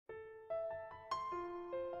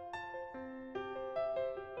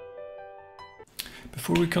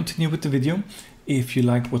Before we continue with the video, if you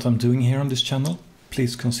like what I'm doing here on this channel,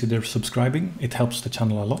 please consider subscribing. It helps the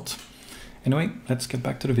channel a lot. Anyway, let's get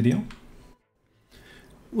back to the video.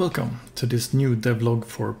 Welcome to this new devlog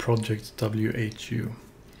for Project WHU.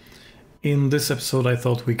 In this episode, I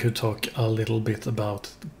thought we could talk a little bit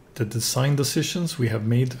about the design decisions we have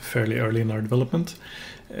made fairly early in our development.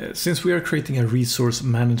 Since we are creating a resource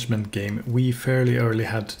management game, we fairly early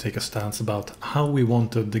had to take a stance about how we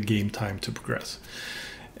wanted the game time to progress.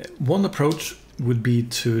 One approach would be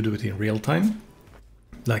to do it in real time,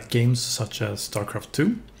 like games such as StarCraft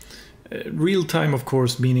 2. Real time, of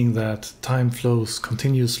course, meaning that time flows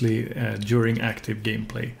continuously during active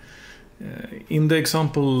gameplay. In the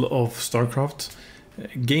example of StarCraft,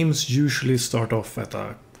 games usually start off at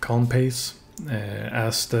a calm pace.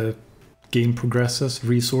 As the game progresses,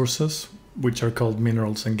 resources, which are called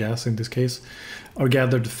minerals and gas in this case, are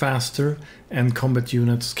gathered faster and combat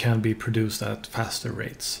units can be produced at faster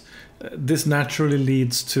rates. This naturally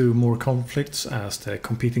leads to more conflicts as the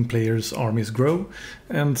competing players' armies grow,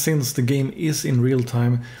 and since the game is in real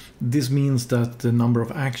time, this means that the number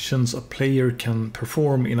of actions a player can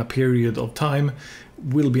perform in a period of time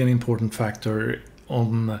will be an important factor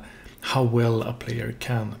on how well a player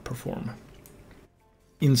can perform.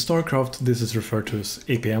 In StarCraft, this is referred to as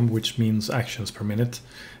APM, which means actions per minute.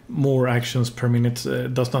 More actions per minute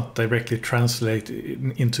does not directly translate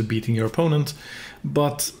into beating your opponent,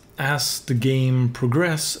 but as the game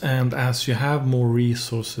progresses and as you have more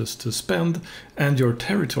resources to spend and your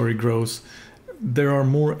territory grows, there are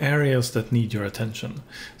more areas that need your attention.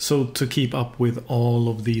 So to keep up with all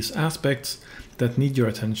of these aspects that need your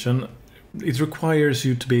attention, it requires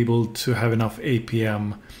you to be able to have enough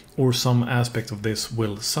APM, or some aspect of this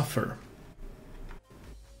will suffer.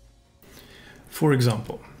 For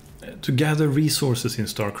example, to gather resources in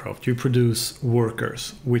StarCraft, you produce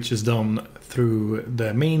workers, which is done through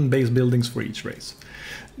the main base buildings for each race.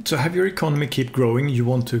 To have your economy keep growing, you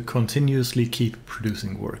want to continuously keep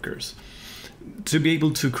producing workers. To be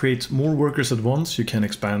able to create more workers at once, you can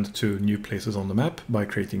expand to new places on the map by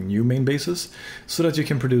creating new main bases, so that you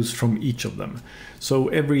can produce from each of them. So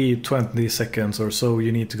every 20 seconds or so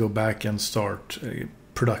you need to go back and start a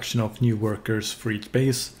production of new workers for each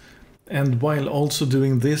base. And while also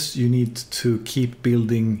doing this, you need to keep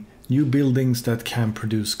building new buildings that can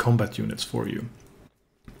produce combat units for you.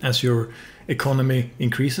 As your economy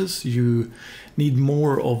increases, you need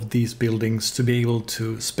more of these buildings to be able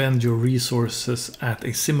to spend your resources at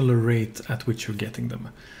a similar rate at which you're getting them.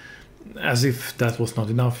 As if that was not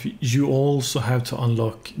enough, you also have to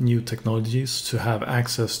unlock new technologies to have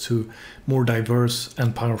access to more diverse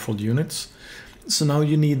and powerful units. So now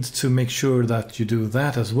you need to make sure that you do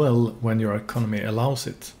that as well when your economy allows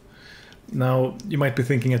it. Now, you might be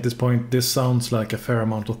thinking at this point, this sounds like a fair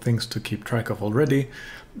amount of things to keep track of already,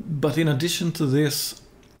 but in addition to this,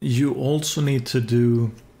 you also need to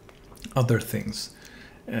do other things.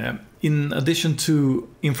 In addition to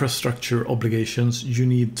infrastructure obligations, you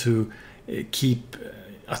need to keep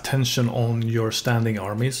attention on your standing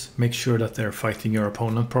armies, make sure that they're fighting your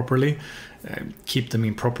opponent properly, keep them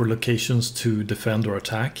in proper locations to defend or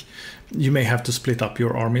attack. You may have to split up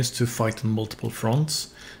your armies to fight on multiple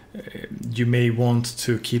fronts. You may want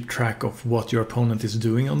to keep track of what your opponent is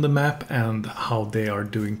doing on the map and how they are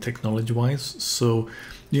doing technology-wise, so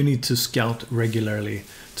you need to scout regularly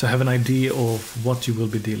to have an idea of what you will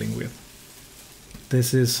be dealing with.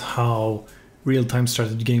 This is how real-time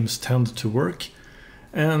strategy games tend to work,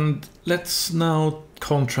 and let's now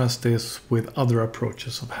contrast this with other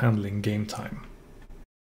approaches of handling game time.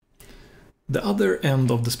 The other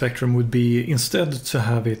end of the spectrum would be instead to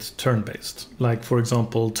have it turn-based, like for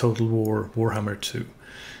example Total War Warhammer 2.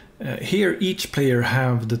 Here each player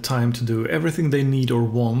have the time to do everything they need or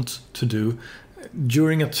want to do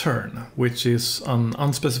during a turn, which is an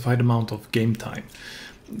unspecified amount of game time.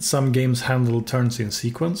 Some games handle turns in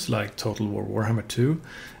sequence, like Total War Warhammer 2,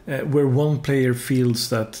 where one player feels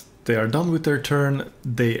that they are done with their turn,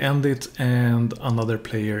 they end it, and another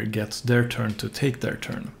player gets their turn to take their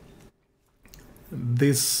turn.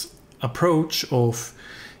 This approach of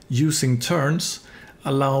using turns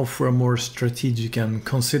allow for a more strategic and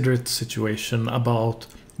considerate situation about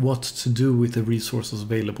what to do with the resources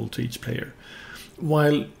available to each player.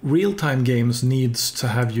 While real-time games needs to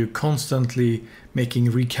have you constantly making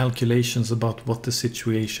recalculations about what the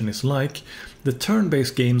situation is like, the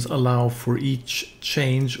turn-based games allow for each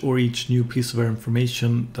change or each new piece of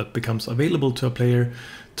information that becomes available to a player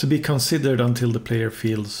to be considered until the player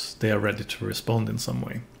feels they are ready to respond in some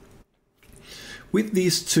way. With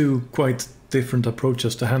these two quite different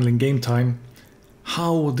approaches to handling game time,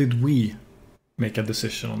 how did we make a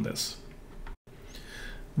decision on this?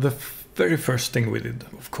 The very first thing we did,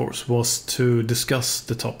 of course, was to discuss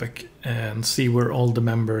the topic and see where all the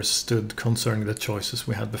members stood concerning the choices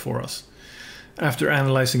we had before us. After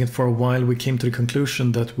analyzing it for a while, we came to the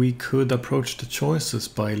conclusion that we could approach the choices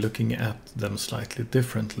by looking at them slightly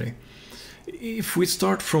differently. If we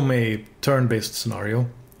start from a turn-based scenario,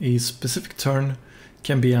 a specific turn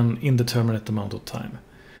can be an indeterminate amount of time.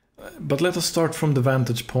 But let us start from the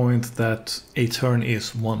vantage point that a turn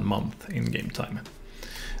is 1 month in game time.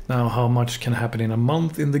 Now, how much can happen in a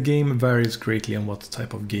month in the game varies greatly on what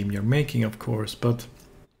type of game you're making, of course, but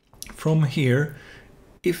from here,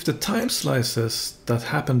 if the time slices that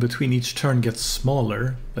happen between each turn get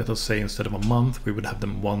smaller, let us say instead of a month we would have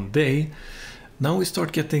them 1 day, now we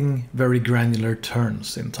start getting very granular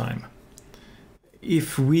turns in time.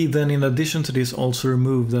 If we then in addition to this also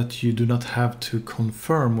remove that you do not have to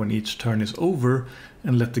confirm when each turn is over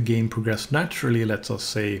and let the game progress naturally, let us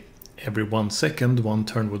say every 1 second 1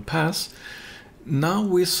 turn would pass, now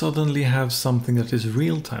we suddenly have something that is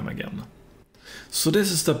real time again. So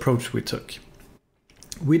this is the approach we took.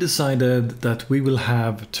 We decided that we will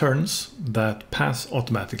have turns that pass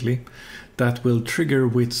automatically, that will trigger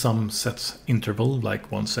with some set interval,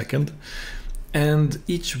 like 1 second, and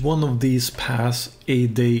each one of these pass a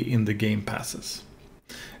day in the game passes.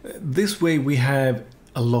 This way we have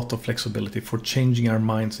a lot of flexibility for changing our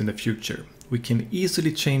minds in the future. We can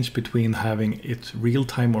easily change between having it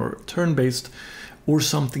real-time or turn-based or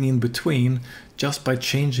something in between just by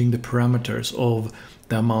changing the parameters of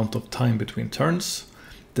the amount of time between turns,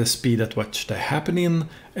 the speed at which they happen in,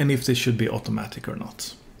 and if they should be automatic or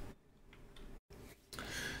not.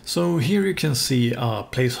 So here you can see a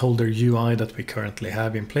placeholder UI that we currently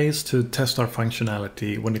have in place to test our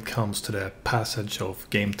functionality when it comes to the passage of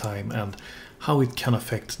game time and how it can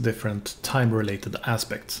affect different time-related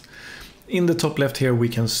aspects. In the top left here we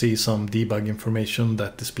can see some debug information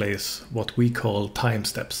that displays what we call time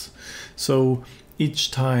steps. So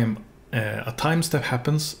each time a time step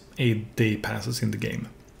happens, a day passes in the game.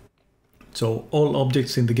 So all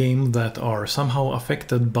objects in the game that are somehow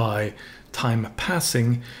affected by time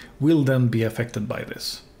passing will then be affected by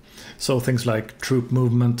this. So things like troop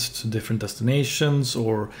movement to different destinations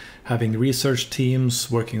or having research teams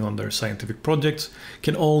working on their scientific projects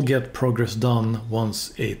can all get progress done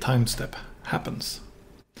once a time step happens.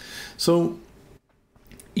 So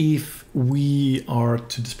if we are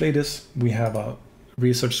to display this, we have a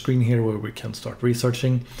research screen here where we can start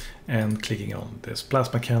researching, and clicking on this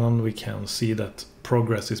plasma cannon we can see that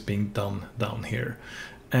progress is being done down here.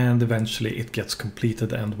 And eventually it gets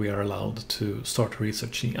completed and we are allowed to start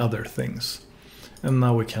researching other things. And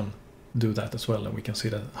now we can do that as well, and we can see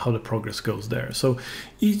that how the progress goes there. So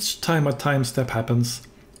each time a time step happens,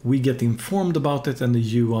 we get informed about it and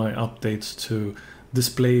the UI updates to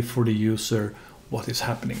display for the user what is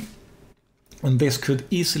happening. And this could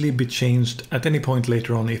easily be changed at any point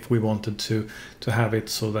later on if we wanted to have it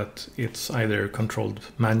so that it's either controlled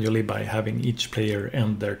manually by having each player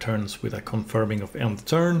end their turns with a confirming of end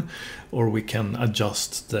turn, or we can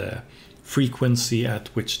adjust the frequency at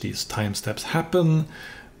which these time steps happen,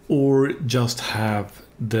 or just have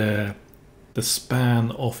the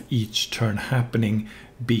span of each turn happening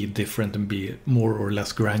be different and be more or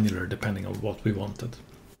less granular depending on what we wanted.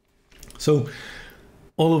 So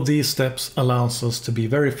all of these steps allows us to be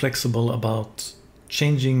very flexible about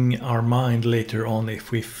changing our mind later on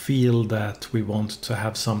if we feel that we want to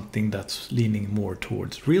have something that's leaning more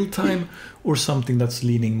towards real time or something that's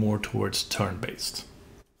leaning more towards turn-based.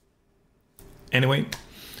 Anyway,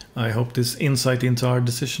 I hope this insight into our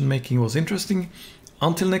decision making was interesting.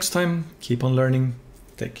 Until next time, keep on learning.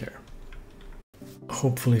 Take care.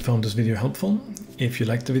 Hopefully you found this video helpful. If you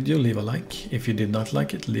liked the video, leave a like. If you did not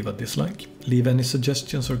like it, leave a dislike. Leave any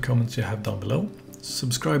suggestions or comments you have down below.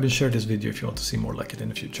 Subscribe and share this video if you want to see more like it in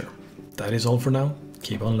the future. That is all for now.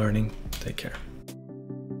 Keep on learning. Take care.